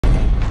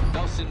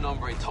Sin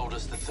Nombre told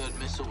us the third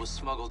missile was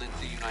smuggled into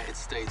the United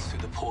States through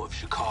the port of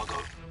Chicago.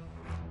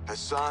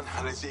 Hassan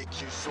and his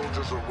EQ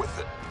soldiers are with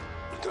it.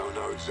 We don't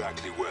know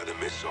exactly where the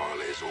missile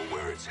is or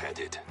where it's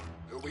headed.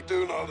 We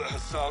do know that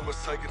Hassan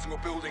was taken to a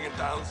building in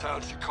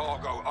downtown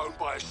Chicago owned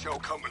by a shell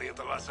company of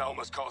the Las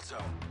Almas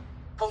cartel.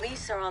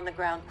 Police are on the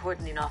ground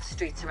cordoning off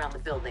streets around the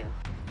building.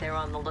 They're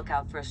on the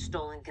lookout for a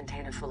stolen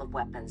container full of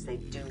weapons. They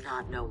do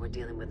not know we're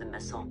dealing with a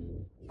missile.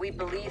 We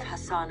believe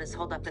Hassan is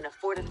holed up in a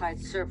fortified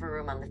server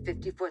room on the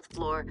 54th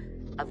floor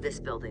of this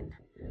building.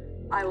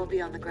 I will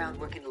be on the ground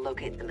working to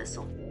locate the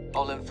missile.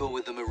 I'll infill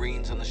with the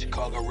Marines on the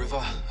Chicago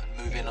River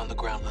and move in on the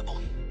ground level.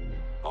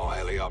 I'll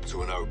heli up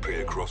to an OP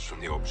across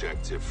from the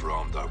objective for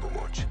armed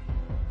overwatch.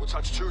 We'll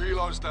touch 2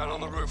 helos down on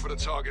the roof of the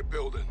target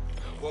building.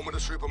 One with a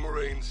troop of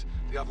Marines,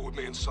 the other with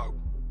me and Soap.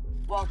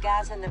 While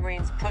Gaz and the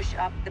Marines push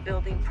up the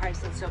building,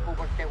 Price and Soap will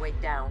work their way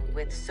down,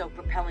 with Soap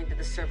propelling to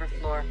the server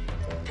floor,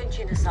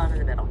 pinching Hassan in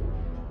the middle.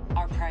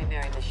 Our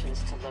primary mission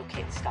is to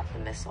locate and stop the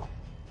missile.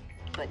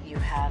 But you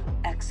have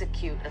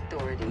execute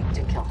authority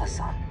to kill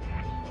Hassan.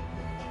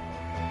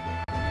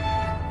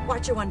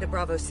 Watcher 1 to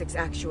Bravo 6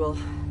 actual.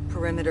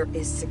 Perimeter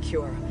is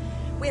secure.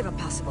 We have a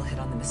possible hit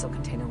on the missile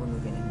container. We're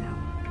moving in now.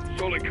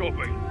 Solid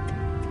copy.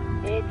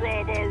 All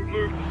Bravo,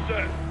 move to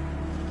set.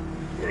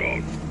 We're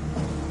on.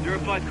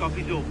 05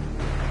 copies all.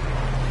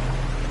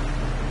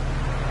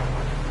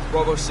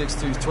 Bravo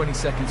 6-2 is 20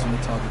 seconds from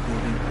the target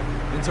building.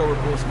 Intel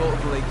reports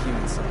multiple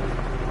AQ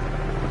inside.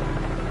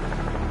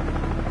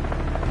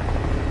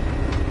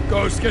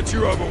 Ghost, get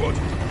your overwatch.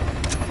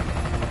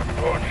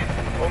 Watch,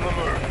 on the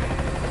move.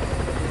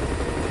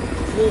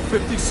 Floor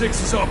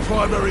 56 is our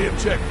primary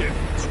objective.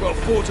 It's well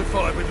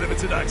fortified with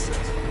limited access.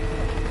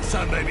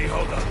 San Amy,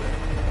 hold up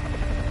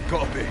there.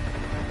 Copy.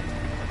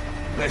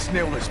 Let's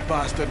nail this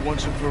bastard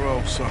once and for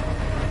all, sir.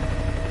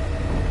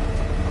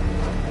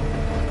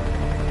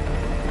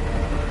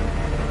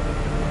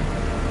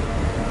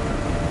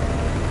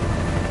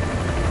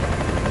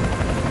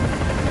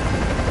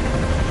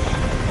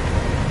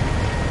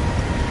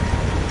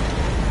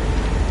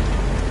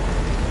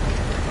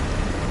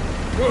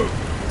 Move!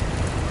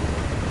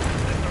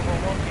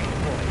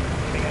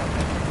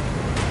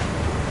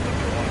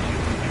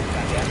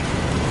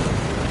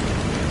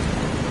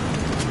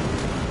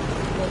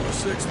 Bravo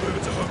 6, move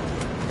it to home.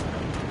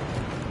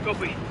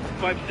 Copy.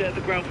 5 set at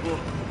the ground floor.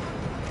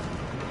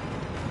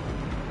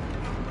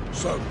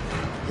 So,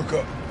 hook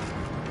up.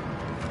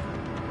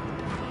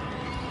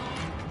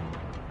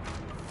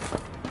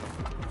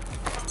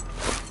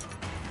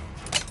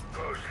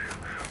 Ghost,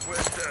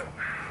 where's Sam?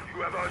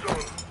 You have eyes on?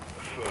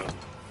 Affirm.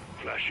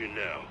 Flashing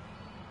now.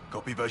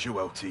 Copy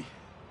visuality.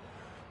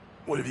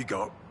 What have you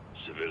got?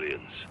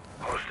 Civilians.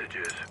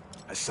 Hostages.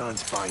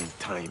 Hassan's buying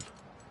time.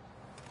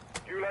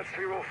 You lads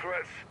clear all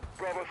threats.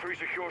 Bravo 3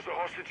 secures the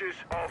hostages.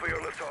 I'll be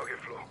on the target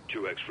floor.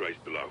 2 X-rays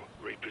below.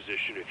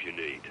 Reposition if you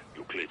need.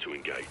 You're clear to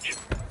engage.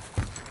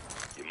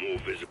 You're more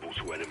visible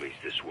to enemies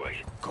this way.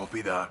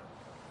 Copy that.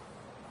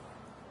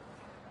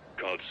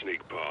 Can't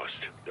sneak past.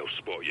 They'll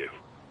spot you.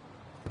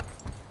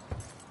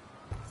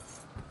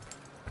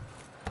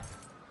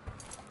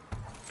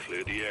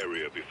 Clear the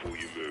area before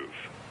you move.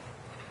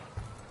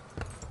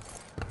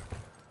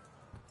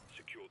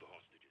 Secure the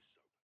hostages.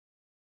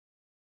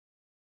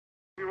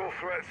 Clear all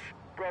threats.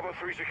 Bravo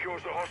 3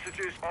 secures the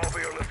hostages. I'll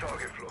be on the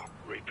target floor.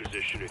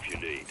 Reposition if you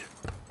need.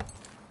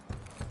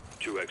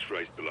 2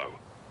 X-rays below.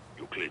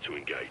 You're clear to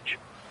engage.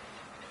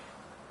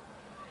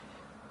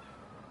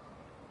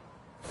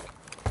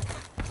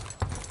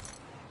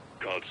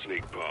 Can't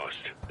sneak past.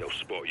 They'll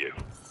spot you.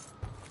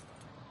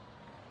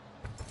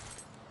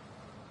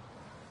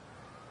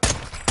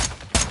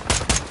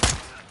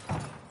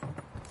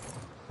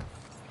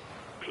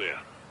 Clear.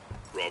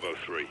 Bravo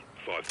 3,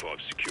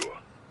 5-5 secure.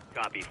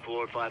 Copy.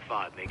 Floor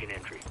 5-5. Make an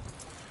entry.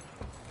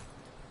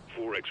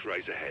 4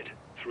 X-rays ahead.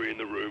 3 in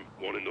the room,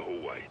 1 in the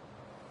hallway.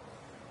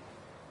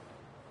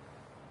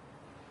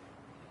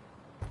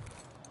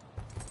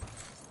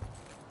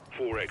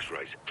 Four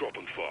X-rays. Drop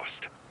them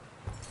fast.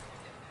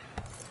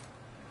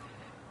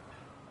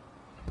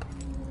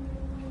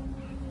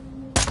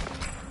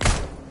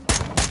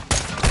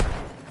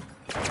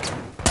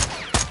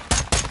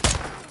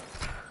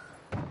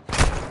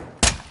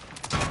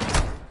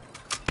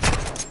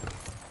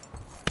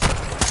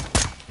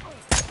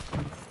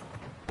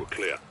 We're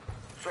clear.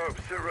 Soap,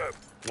 sit rep.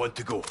 One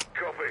to go.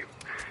 Copy.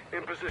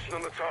 In position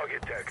on the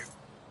target deck.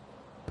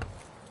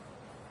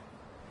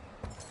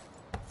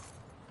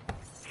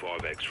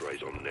 5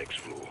 X-rays on the next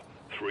floor.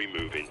 3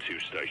 move in, 2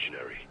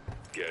 stationary.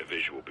 Get a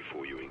visual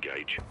before you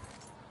engage.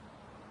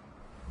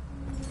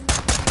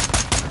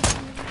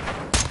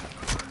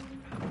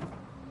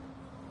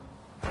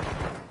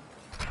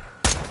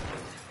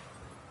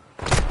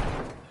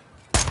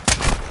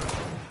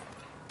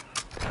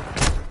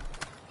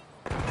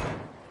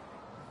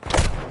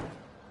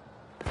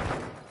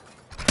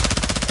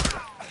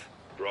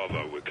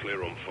 Bravo, we're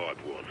clear on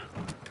 5-1.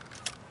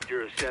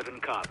 07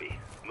 copy.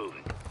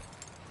 Moving.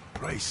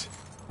 Price.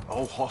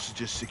 All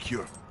hostages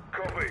secure.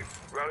 Copy.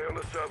 Rally on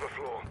the server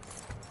floor.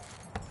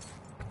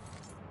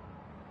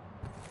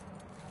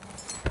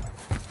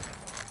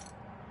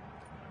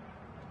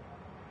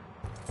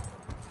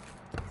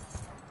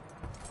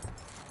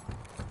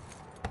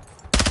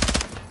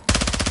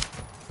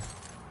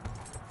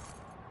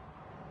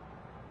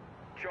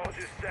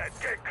 is set.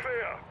 Get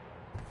clear.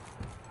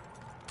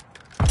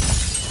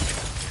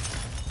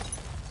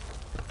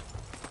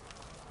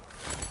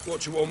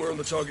 Watch your one, we're on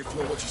the target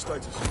floor. What's your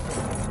status?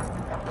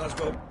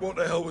 Laswell, what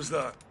the hell was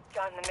that?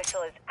 John, the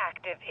missile is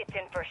active. It's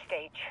in first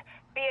stage.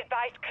 Be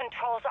advised,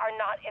 controls are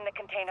not in the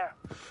container.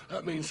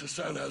 That means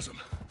Hassan has them.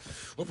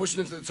 We're pushing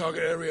into the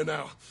target area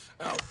now.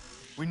 Out.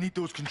 We need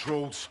those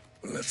controls.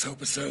 Let's hope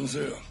Hassan's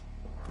here.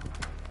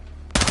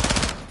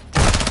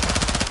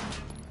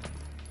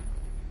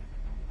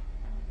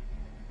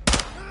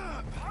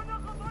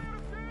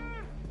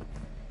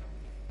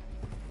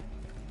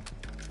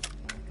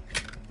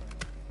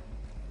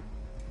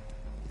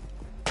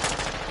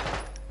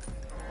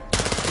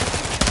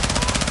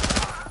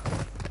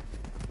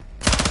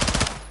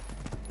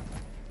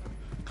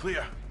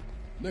 Clear.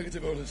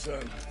 Negative on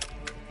Hassan.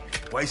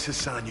 Why is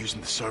Hassan using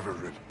the server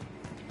room?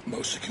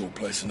 Most secure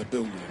place in the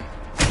building.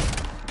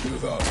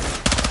 Move up.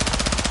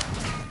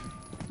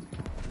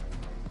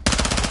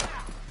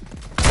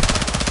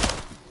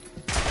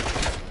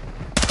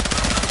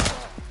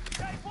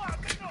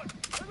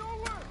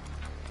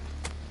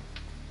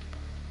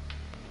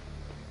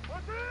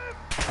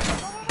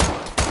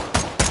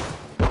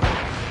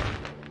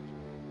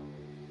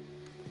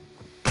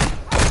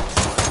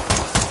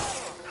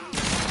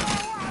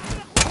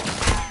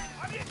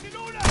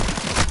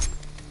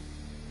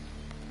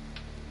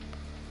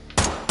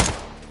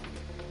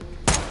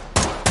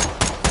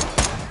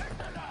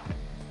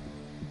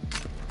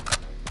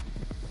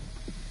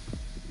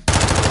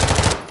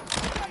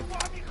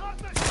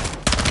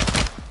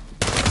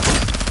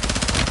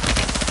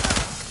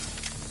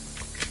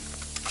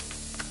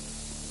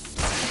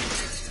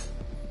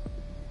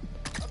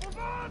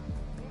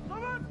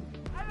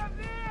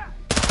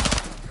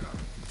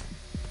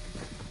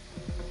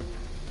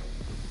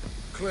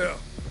 Clear.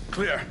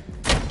 Clear.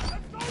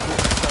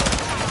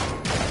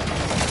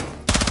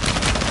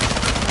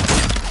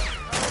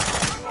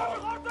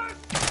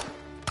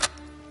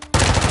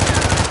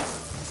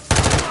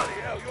 Bloody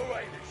hell, your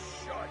aim is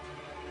shot.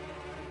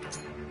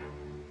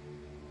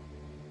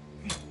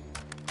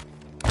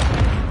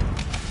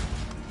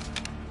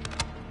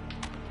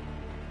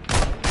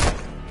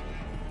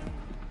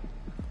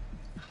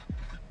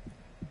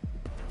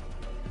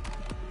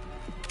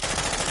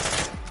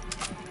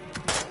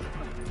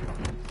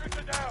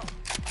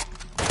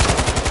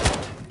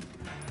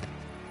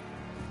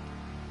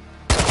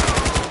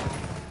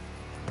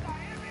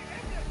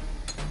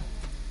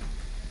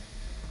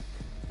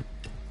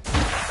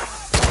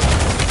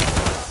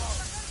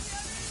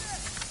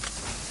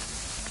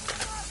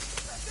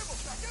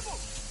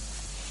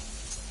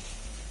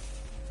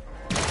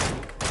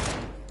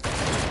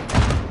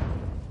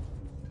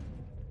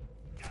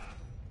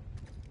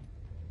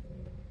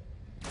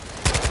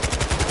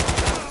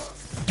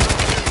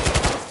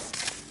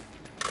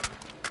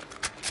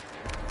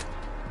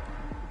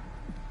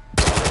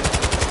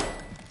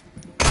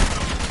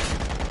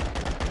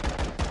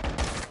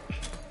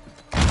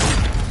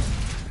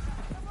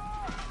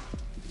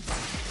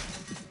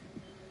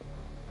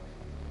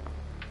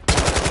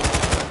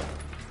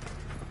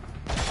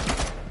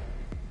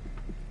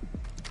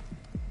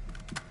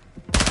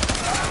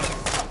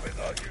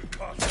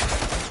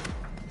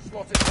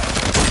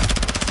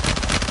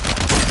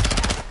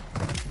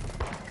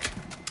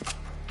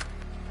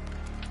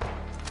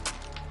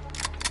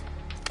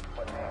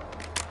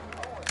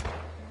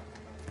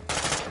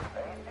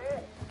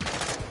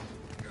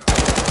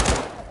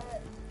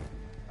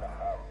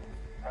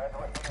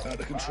 Out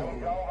of control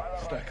room.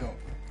 Stack up.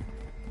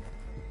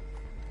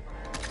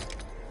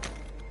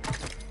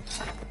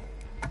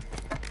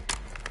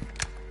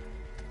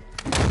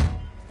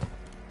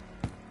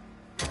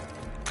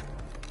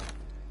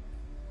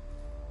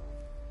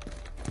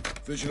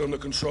 Vision on the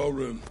control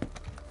room.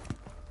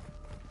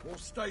 All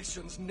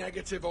stations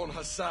negative on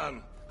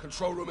Hassan.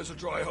 Control room is a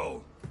dry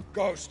hole.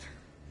 Ghost,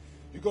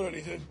 you got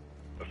anything?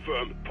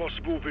 Affirm.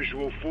 Possible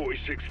visual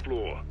 46th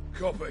floor.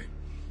 Copy.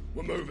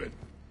 We're moving.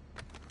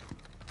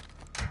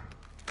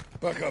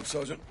 Back up,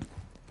 Sergeant.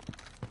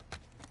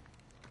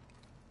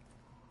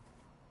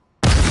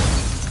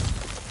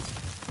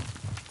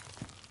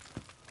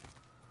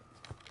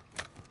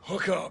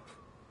 Hook up.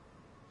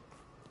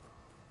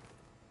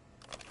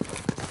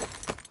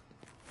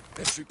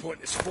 Entry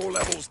point is 4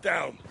 levels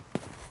down.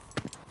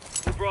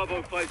 Well,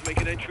 Bravo 5's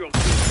making entry on...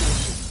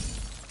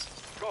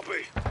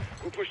 Copy.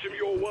 We'll push them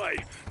your way.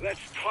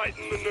 Let's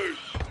tighten the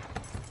noose.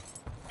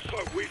 So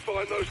we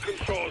find those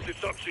controls,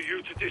 it's up to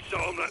you to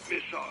disarm that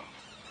missile.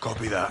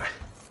 Copy that.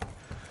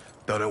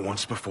 Done it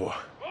once before.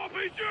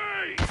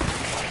 RPG!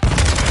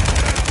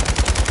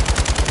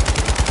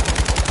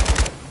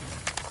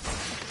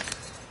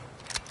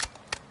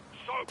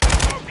 So,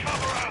 no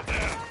cover out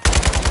there!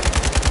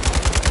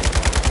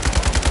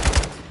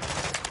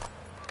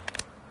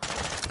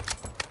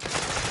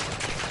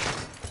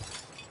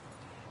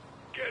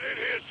 Get in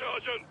here,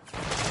 Sergeant!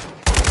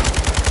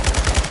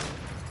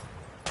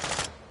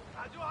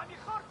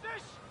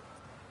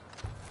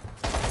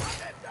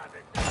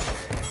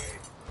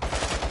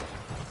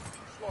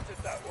 Slotted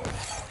that one.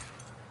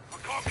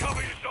 Can't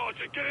cover you,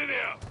 Sergeant. Get in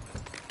here.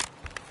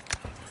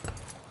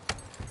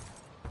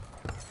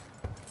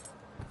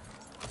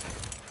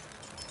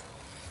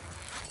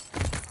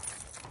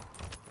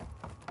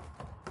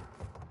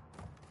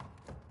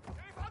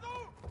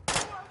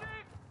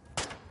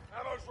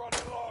 Ammo's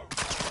running low.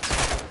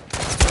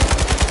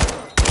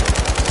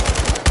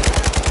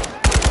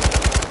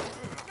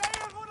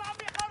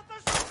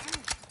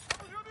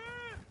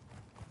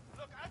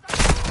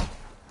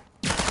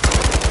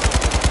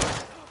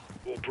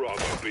 All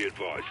Bravo, be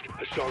advised.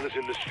 Hassan is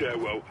in the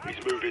stairwell.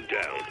 He's moving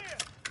down.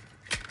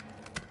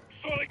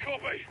 Solid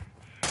copy.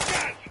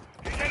 Gaz,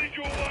 he's headed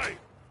your way.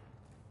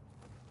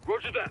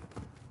 Roger that.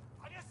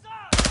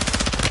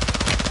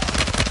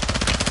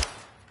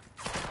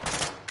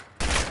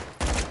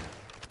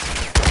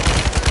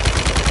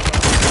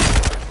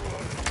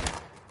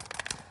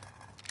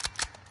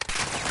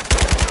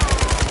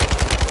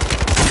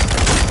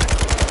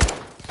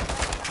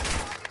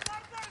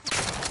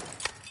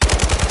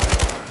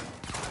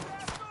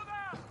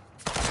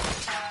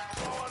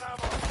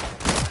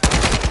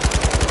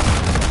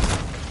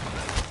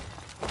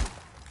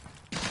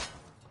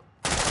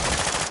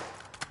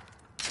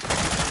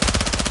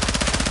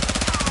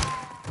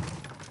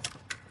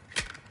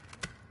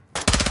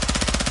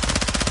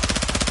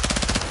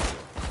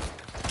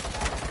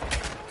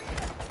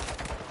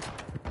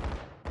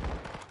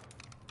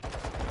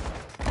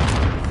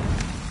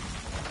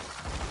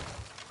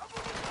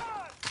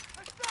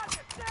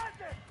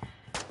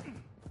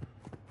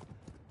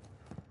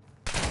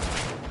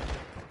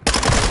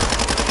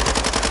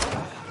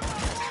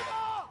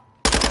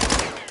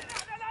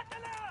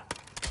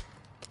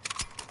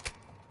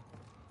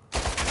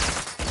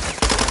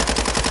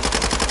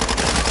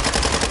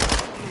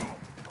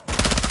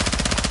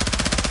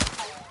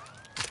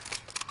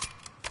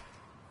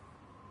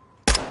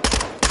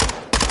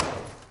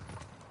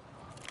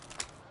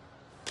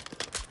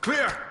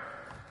 Clear!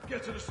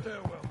 Get to the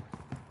stairwell.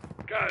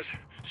 Gaz,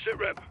 sit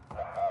rep.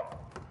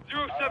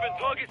 07,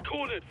 target's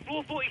cornered.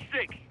 Floor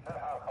 46.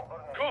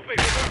 Copy,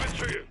 we're moving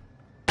to you.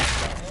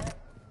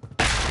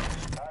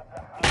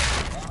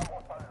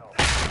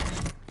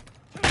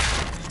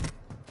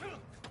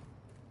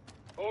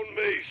 On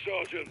me,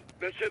 Sergeant.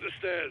 Let's hit the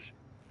stairs.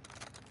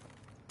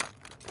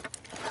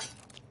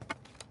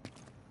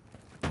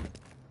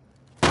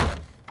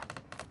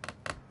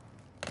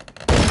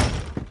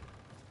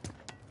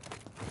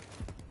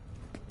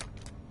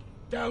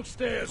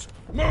 Downstairs.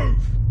 Move!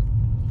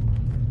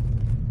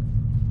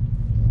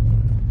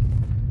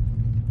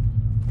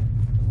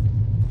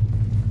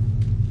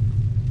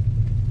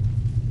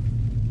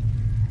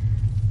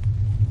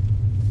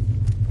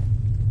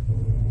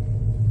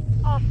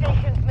 All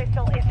stations,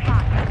 missile is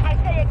hot. I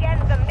say again,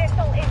 the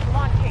missile is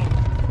launching.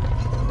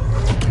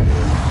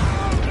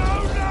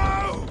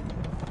 No!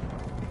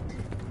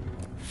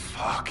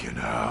 Fucking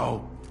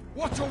hell.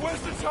 Watcher,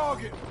 where's the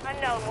target?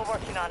 Unknown, we're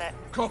working on it.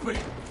 Copy.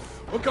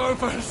 We're going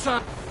for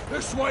Hassan.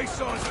 This way,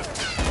 Sergeant.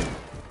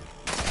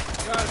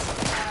 Gaz,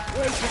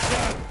 where's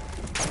Hassan?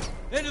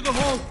 End of the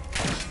hall.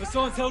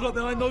 Hassan's held up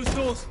behind those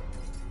doors.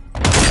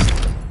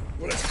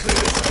 Well, let's clear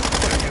this up.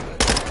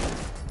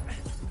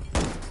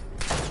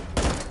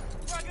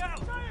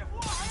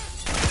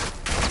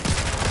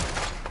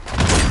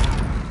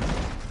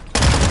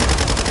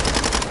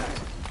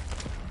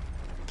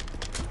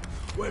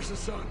 Where's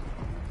Hassan?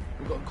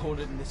 We got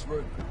cornered in this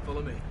room.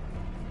 Follow me.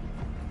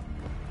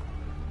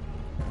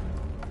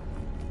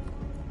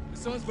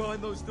 Hassan's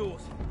behind those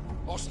doors.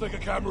 I'll stick a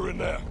camera in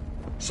there.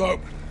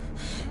 So,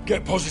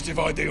 get positive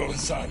ID on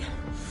Hassan.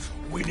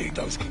 We need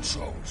those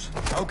controls.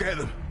 I'll get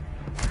them.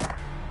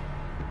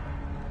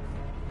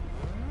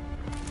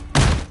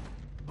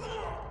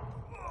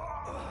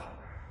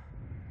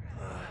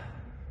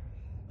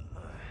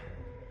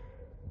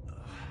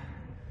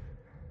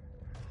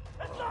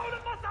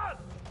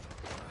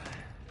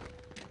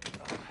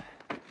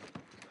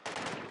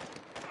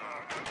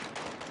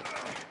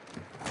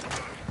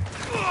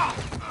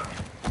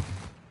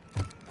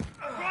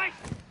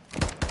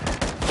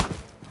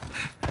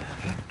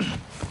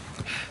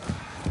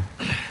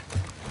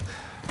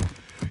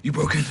 You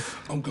broken?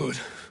 I'm good.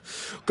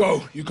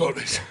 Go, you got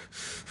this.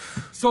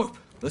 Soap,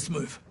 let's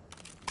move.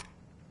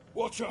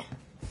 Watcher,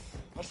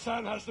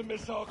 Hassan has the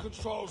missile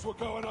controls. We're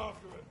going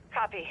after it.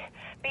 Copy.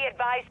 Be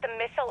advised, the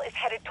missile is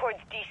headed towards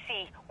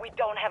DC. We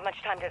don't have much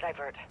time to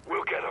divert.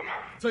 We'll get him.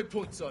 Take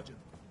point, Sergeant.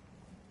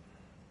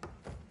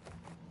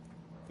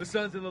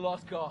 Hassan's in the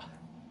last car.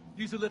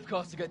 Use the lift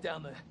cars to get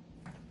down there.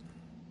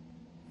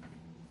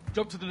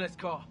 Jump to the next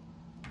car.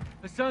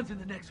 Hassan's in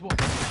the next one.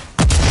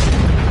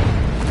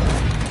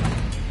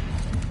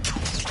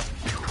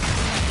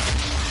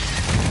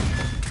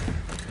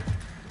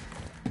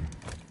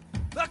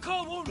 That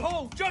car won't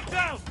hold! Jump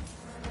down!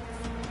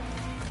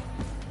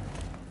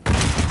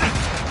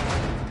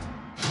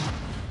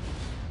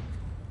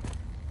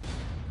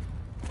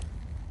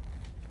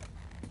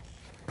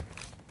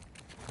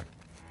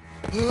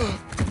 Move,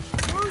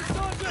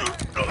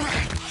 Sergeant!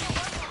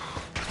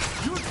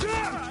 You're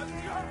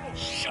down!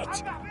 Shut!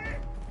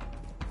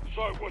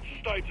 So, what's the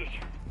status?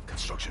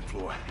 construction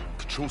floor.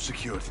 Control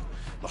secured.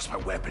 Lost my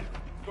weapon.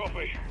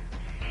 Copy.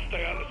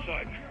 Stay out of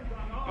sight.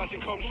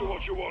 Passing comms to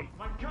what you want.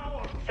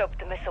 Soap,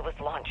 the missile was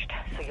launched,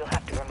 so you'll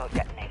have to remote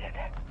detonate it.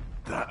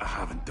 That I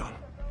haven't done.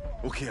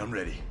 Okay, I'm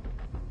ready.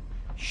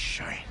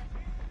 Shine.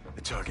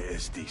 The target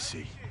is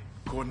DC.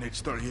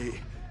 Coordinates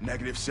 38,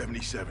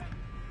 -77.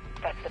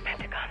 That's the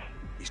Pentagon.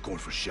 He's going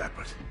for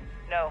Shepard.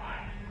 No,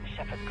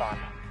 Shepard's gone.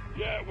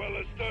 Yeah, well,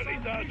 there's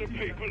 30,000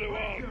 people who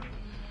aren't.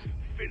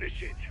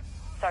 Finish it.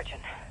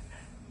 Sergeant,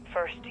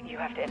 first you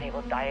have to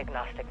enable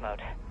diagnostic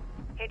mode.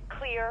 Hit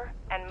clear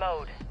and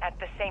mode at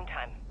the same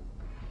time.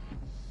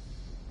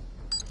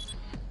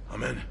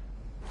 I'm in.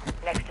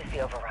 Next is the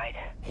override.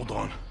 Hold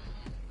on.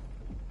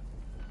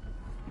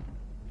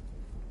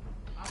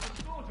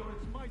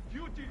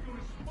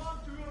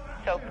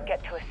 Soap,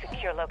 get to a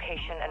secure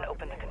location and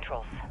open the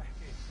controls.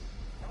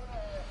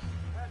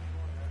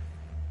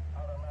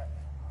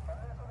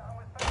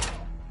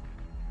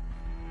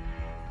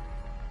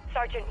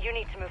 Sergeant, you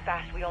need to move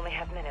fast. We only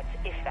have minutes,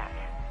 if that.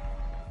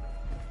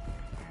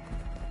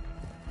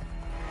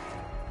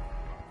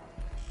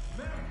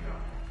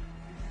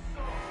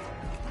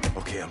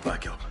 Okay, I'm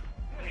back up.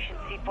 You should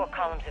see 4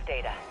 columns of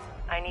data.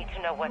 I need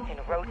to know what's in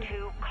row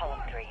 2,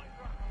 column 3.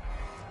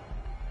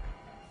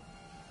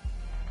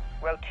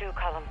 Row 2,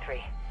 column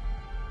 3.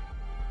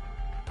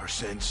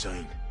 Percent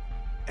sign.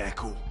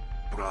 Echo,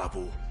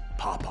 Bravo,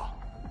 Papa.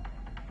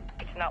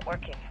 It's not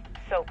working.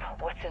 Soap,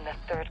 what's in the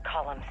 3rd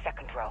column,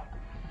 2nd row?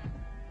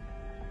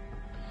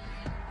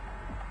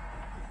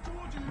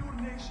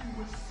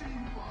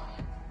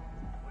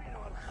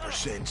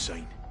 Percent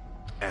sign.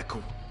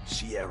 Echo,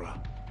 Sierra,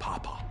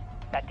 Papa.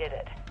 That did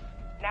it.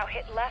 Now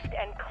hit left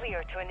and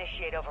clear to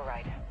initiate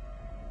override.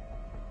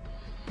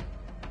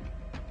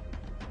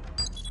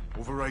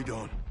 Override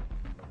on.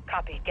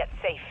 Copy. Get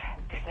safe.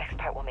 This next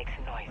part will make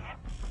some noise.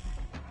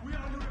 We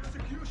are your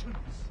executioners.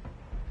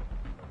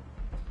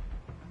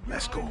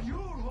 Let's go.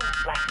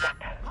 Last step.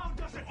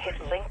 Hit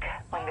link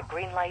when the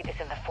green light is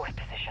in the 4th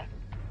position.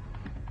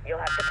 You'll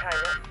have to time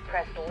it.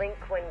 Press link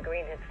when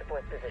green hits the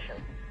 4th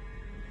position.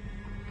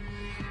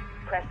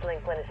 Press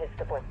link when it hits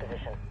the 4th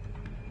position.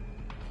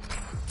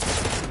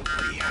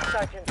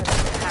 Sergeant, this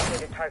is halfway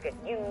to target.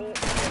 You need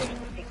to finish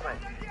the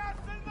sequence.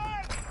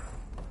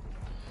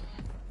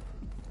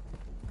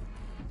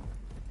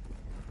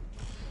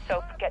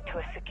 Soap, get to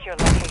a secure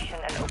location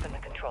and open the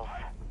controls.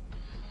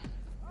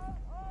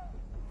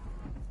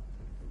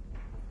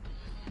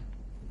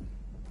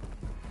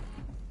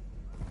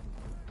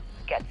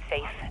 Get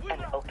safe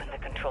and open the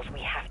controls.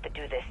 We have to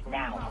do this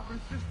now.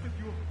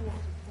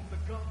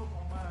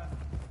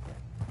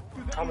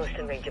 Almost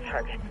in range of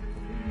target.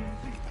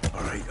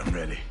 All right, I'm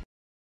ready.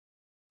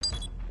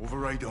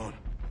 Override on.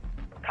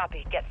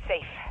 Copy. Get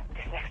safe.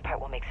 This next part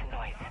will make some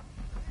noise.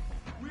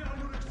 We are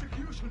your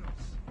executioners.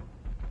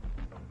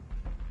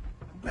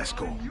 Let's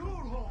go.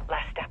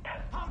 Last step.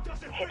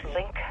 Hit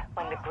link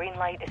when the green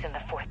light is in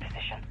the 4th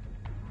position.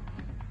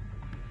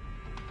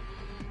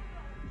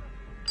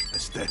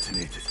 It's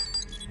detonated.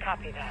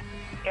 Copy that.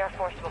 Air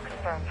Force will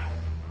confirm.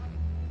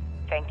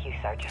 Thank you,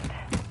 Sergeant.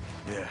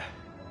 Yeah.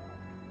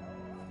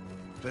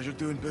 Pleasure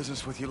doing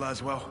business with you,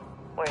 Laswell.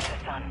 Where's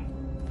Hassan?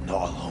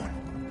 Not alone.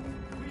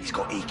 He's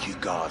got AQ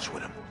guards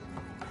with him.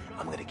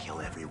 I'm gonna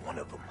kill every one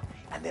of them,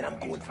 and then I'm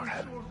going for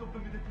him.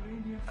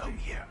 Out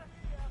here.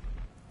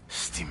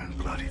 Steaming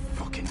bloody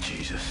fucking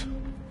Jesus.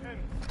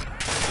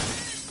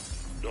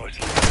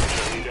 Nicely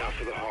done. Now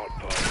for the hard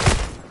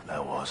part.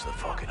 That was the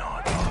fucking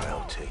hard part,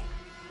 LT.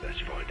 Let's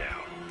find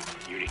out.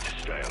 You need to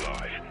stay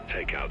alive,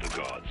 take out the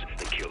guards,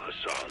 and kill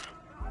Hassan.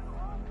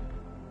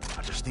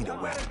 I just need a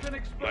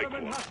weapon. Make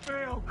one.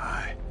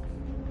 Aye.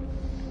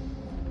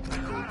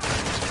 Like old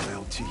times for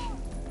LT.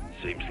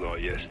 Seems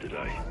like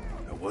yesterday.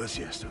 It was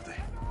yesterday.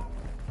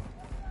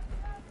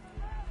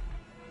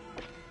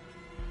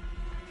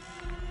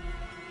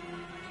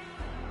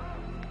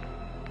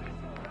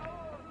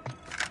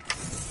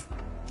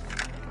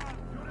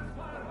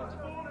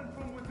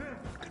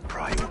 Could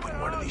pry open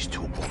one of these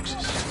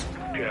toolboxes.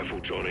 Careful,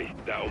 Johnny.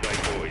 That'll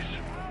make noise.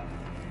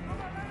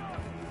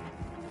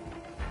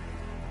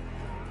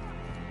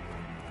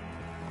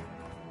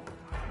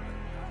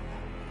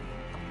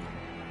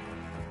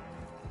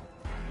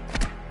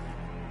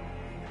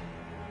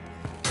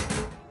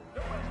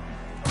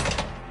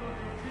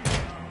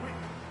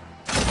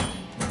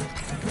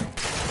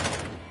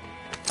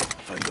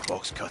 Find the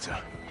box cutter.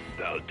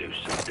 That'll do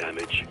some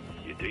damage.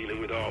 You're dealing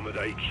with armored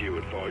AQ.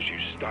 Advise you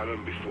stun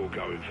them before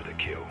going for the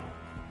kill.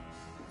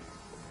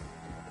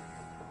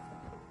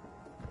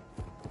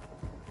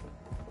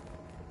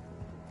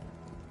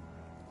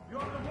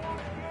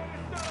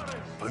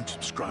 Found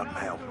some scrap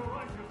mail.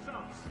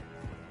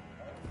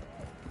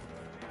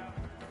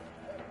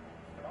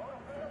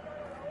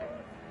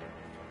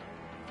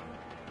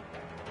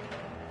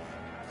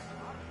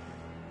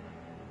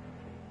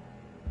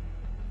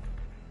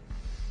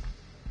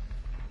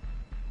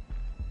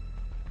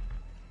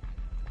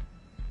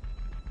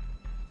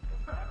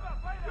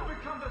 You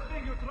become the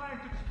thing you're trying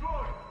to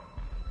destroy.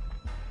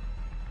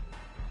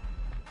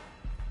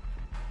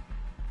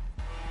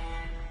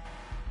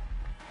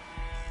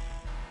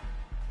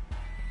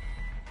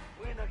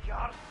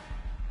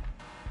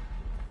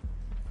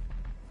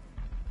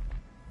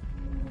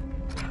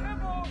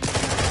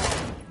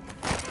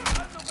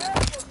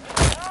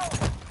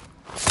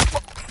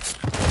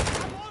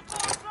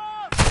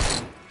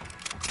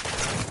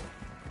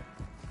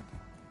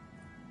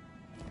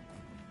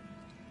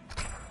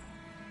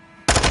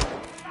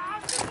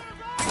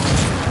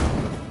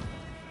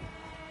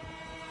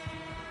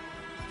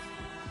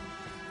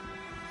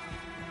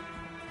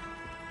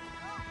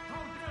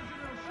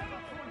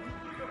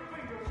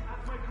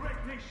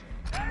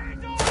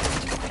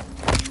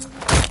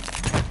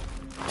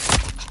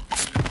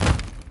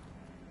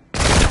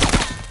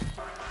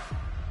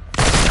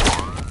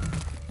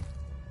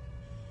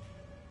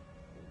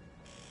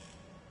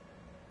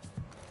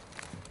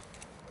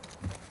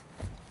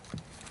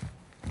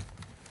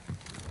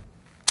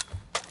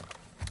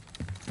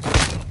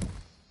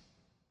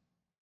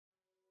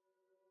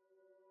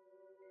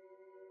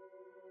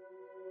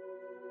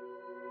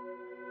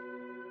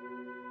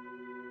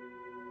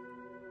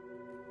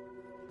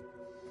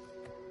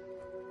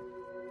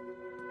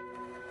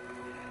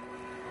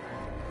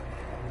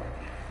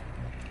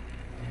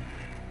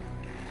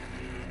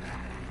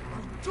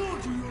 I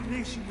told you your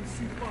nation would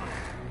see fire.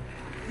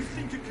 You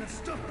think you can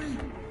stop me?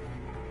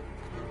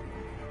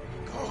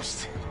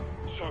 Ghost,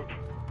 Soap.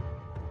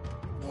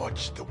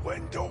 watch the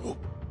window.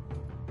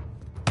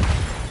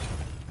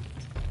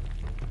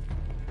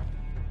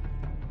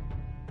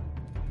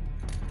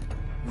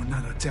 We're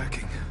not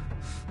attacking.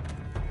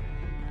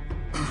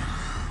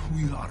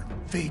 We are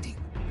invading.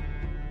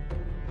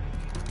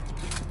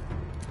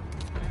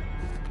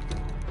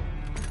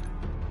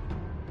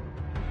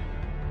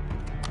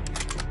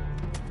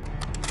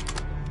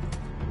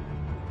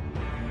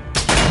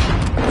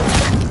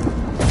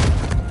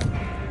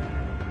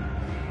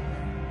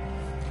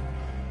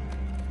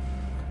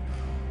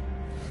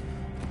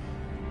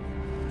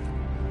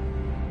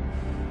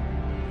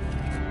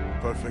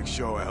 Perfect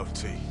show,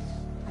 LT.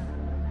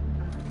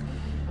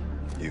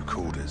 You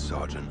called it,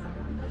 Sergeant.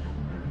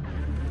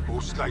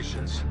 All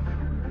stations.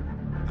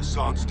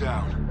 Hassan's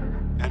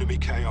down. Enemy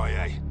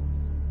KIA.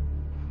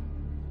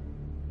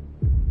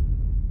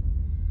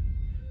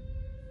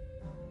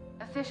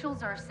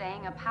 Officials are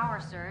saying a power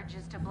surge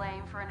is to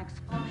blame for an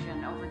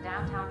explosion over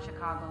downtown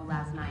Chicago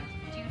last night,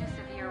 due to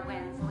severe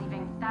winds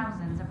leaving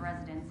thousands of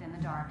residents in the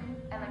dark.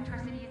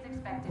 Electricity is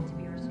expected to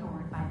be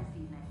restored by this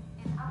evening.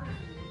 In other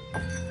news,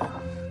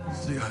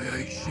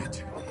 CIA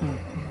shit.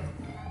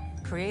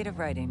 Creative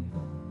writing.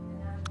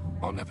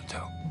 I'll never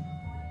tell.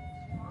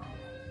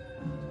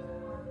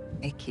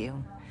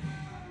 AQ.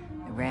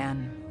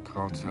 Iran.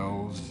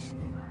 Cartels,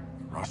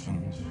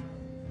 Russians.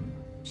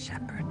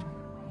 Shepard.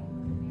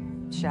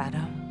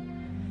 Shadow.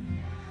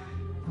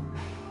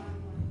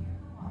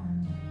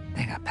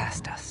 They got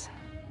past us.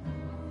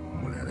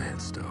 We had a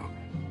head start.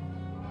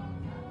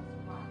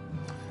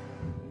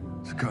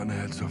 It's cutting the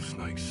heads off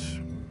snakes.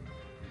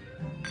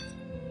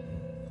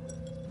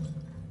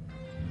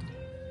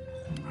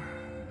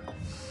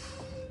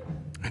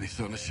 Any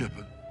son of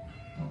Shepard?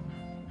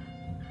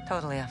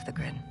 Totally off the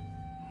grid.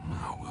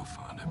 No, we'll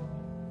find him.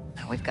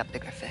 Now we've got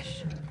bigger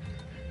fish.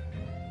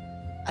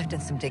 I've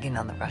done some digging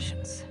on the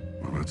Russians.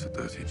 Well, that's a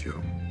dirty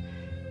job.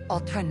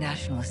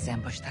 Ultra-nationalists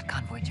ambushed that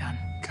convoy, John.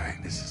 Okay,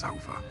 this is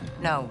over.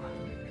 No,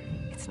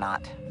 it's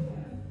not.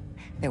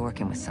 They're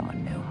working with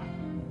someone new.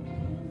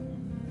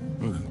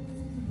 Okay.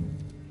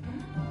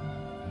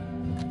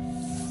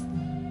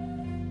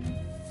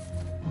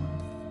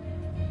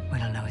 We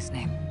don't know his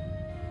name.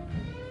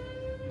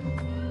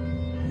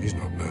 He's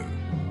not new.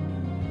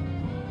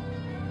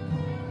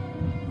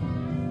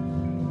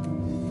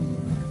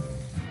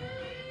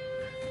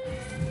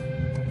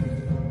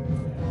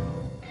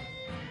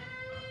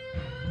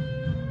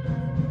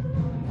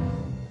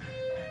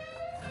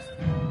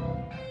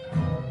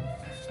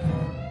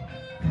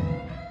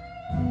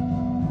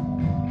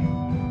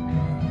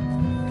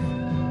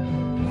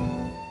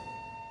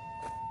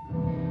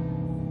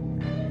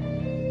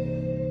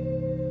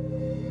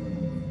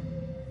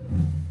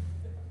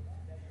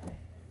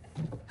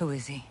 Who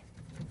is he?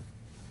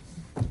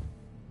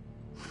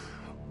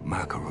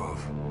 Makarov.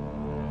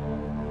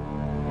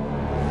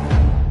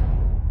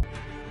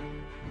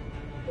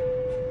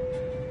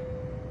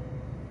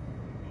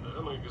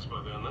 Дамы и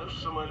господа, наш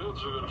самолет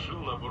завершил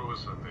набор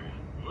высоты.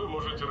 Вы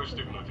можете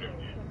расстегнуть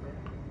ремни.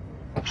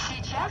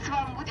 Сейчас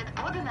вам будет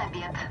подан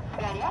обед.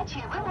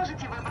 Горячий вы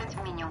можете выбрать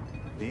в меню.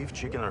 Beef,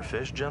 chicken, or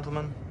fish,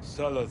 gentlemen?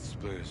 Salads,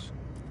 please.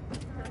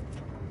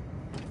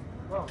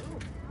 Wow.